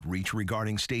outreach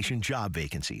regarding station job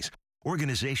vacancies.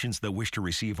 Organizations that wish to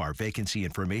receive our vacancy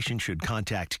information should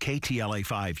contact KTLA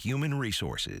 5 Human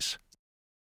Resources.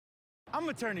 I'm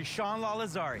attorney Sean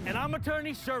Lalazari. And I'm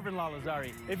attorney Shervin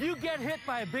Lalazari. If you get hit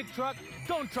by a big truck,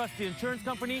 don't trust the insurance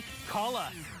company, call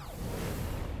us.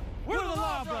 We're the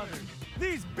Law Brothers.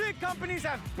 These big companies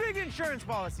have big insurance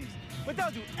policies, but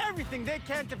they'll do everything they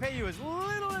can to pay you as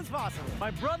little as possible. My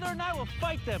brother and I will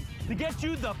fight them to get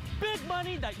you the big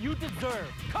money that you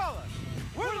deserve. Call us.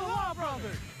 We're the Law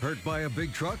Brothers. Hurt by a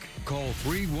big truck? Call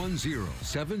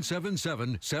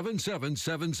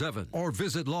 310-777-7777 or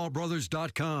visit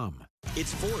lawbrothers.com.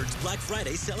 It's Ford's Black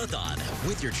Friday Sell-a-thon.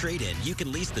 With your trade-in, you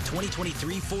can lease the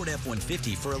 2023 Ford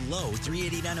F-150 for a low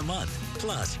 $389 a month.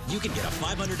 Plus, you can get a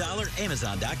 $500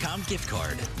 Amazon.com gift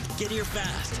card. Get here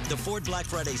fast. The Ford Black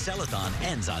Friday Sell-a-thon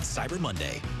ends on Cyber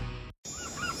Monday.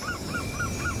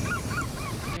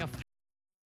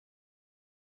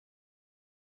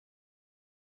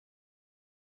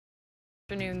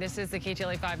 Afternoon. This is the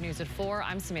KTLA 5 News at 4.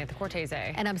 I'm Samantha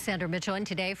Cortese. And I'm Sandra Mitchell. And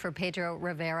today for Pedro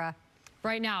Rivera.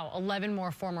 Right now, 11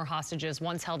 more former hostages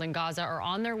once held in Gaza are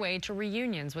on their way to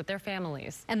reunions with their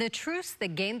families. And the truce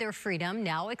that gained their freedom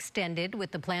now extended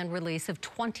with the planned release of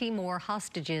 20 more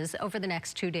hostages over the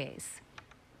next 2 days.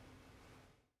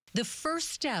 The first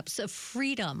steps of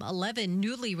freedom. 11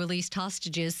 newly released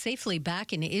hostages safely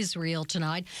back in Israel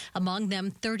tonight. Among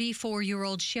them,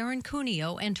 34-year-old Sharon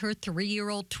Cuneo and her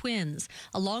 3-year-old twins,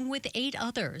 along with 8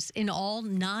 others. In all,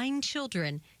 9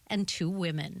 children and 2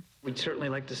 women. We'd certainly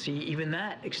like to see even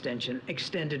that extension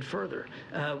extended further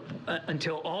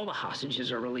until all the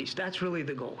hostages are released. That's really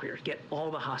the goal here, get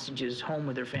all the hostages home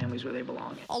with their families where they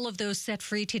belong. All of those set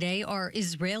free today are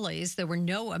Israelis. There were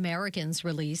no Americans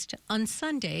released. On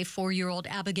Sunday, 4-year-old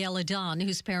Abigail Adan,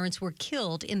 whose parents were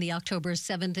killed in the October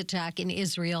 7th attack in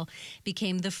Israel,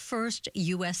 became the first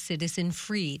U.S. citizen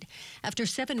freed. After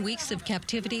 7 weeks of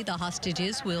captivity, the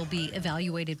hostages will be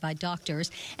evaluated by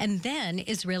doctors, and then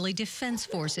Israeli Defense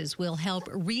Forces will help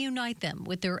reunite them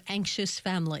with their anxious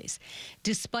families.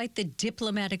 Despite the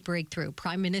diplomatic breakthrough,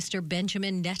 Prime Minister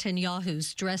Benjamin Netanyahu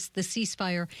stressed the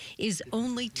ceasefire is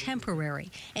only temporary,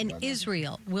 and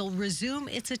Israel will resume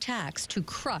its attacks to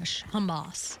crush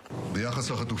Hamas.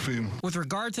 With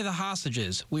regard to the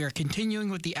hostages, we are continuing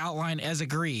with the outline as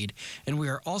agreed, and we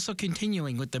are also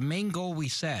continuing with the main goal we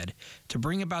said, to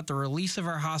bring about the release of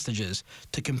our hostages,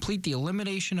 to complete the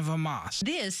elimination of Hamas.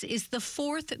 This is the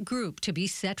 4th group to be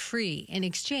set free. In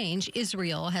exchange,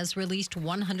 Israel has released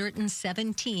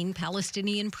 117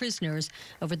 Palestinian prisoners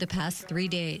over the past 3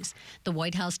 days. The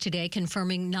White House today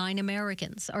confirming 9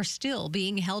 Americans are still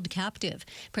being held captive.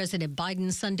 President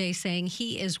Biden Sunday saying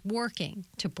he is working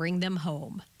to bring them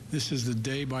home. This is the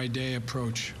day-by-day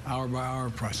approach,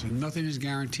 hour-by-hour process. Nothing is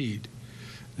guaranteed,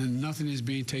 and nothing is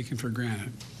being taken for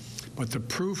granted. But the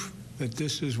proof that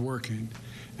this is working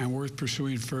and worth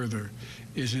pursuing further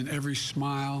is in every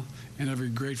smile and every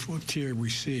grateful tear we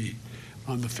see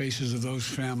on the faces of those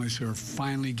families who are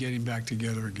finally getting back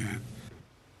together again.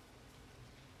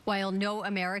 While no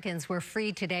Americans were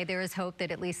freed today, there is hope that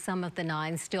at least some of the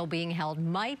 9 still being held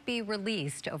might be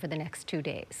released over the next 2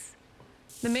 days.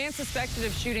 The man suspected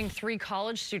of shooting 3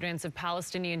 college students of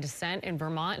Palestinian descent in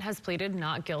Vermont has pleaded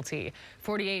not guilty.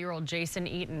 48-year-old Jason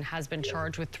Eaton has been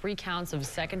charged with 3 counts of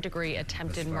second-degree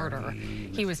attempted murder.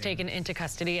 He was taken into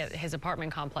custody at his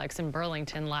apartment complex in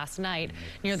Burlington last night,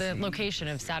 near the location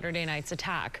of Saturday night's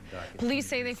attack. Police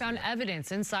say they found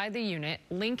evidence inside the unit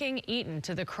linking Eaton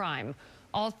to the crime.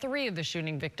 All 3 of the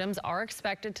shooting victims are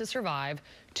expected to survive.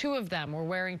 2 of them were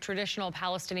wearing traditional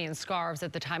Palestinian scarves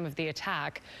at the time of the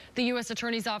attack. The U.S.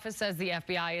 Attorney's Office says the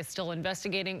FBI is still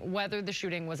investigating whether the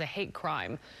shooting was a hate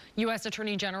crime. U.S.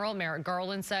 Attorney General Merrick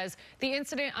Garland says the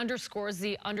incident underscores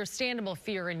the understandable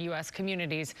fear in U.S.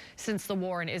 communities since the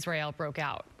war in Israel broke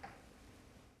out.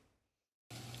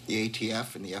 The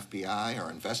ATF and the FBI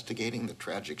are investigating the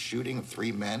tragic shooting of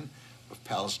 3 men of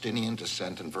Palestinian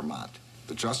descent in Vermont.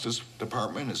 The Justice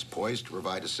Department is poised to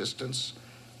provide assistance,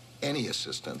 any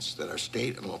assistance that our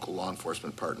state and local law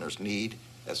enforcement partners need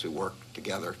as we work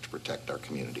together to protect our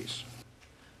communities.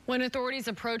 When authorities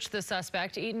approached the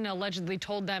suspect, Eaton allegedly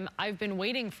told them, "I've been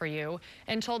waiting for you,"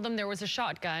 and told them there was a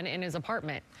shotgun in his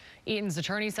apartment. Eaton's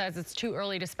attorney says it's too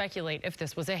early to speculate if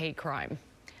this was a hate crime.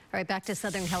 All right, back to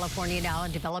Southern California now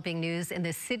and developing news in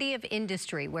the city of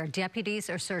Industry, where deputies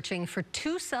are searching for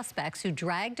 2 suspects who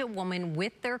dragged a woman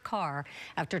with their car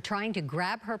after trying to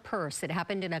grab her purse. It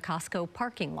happened in a Costco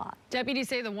parking lot. Deputies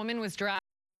say the woman was dragged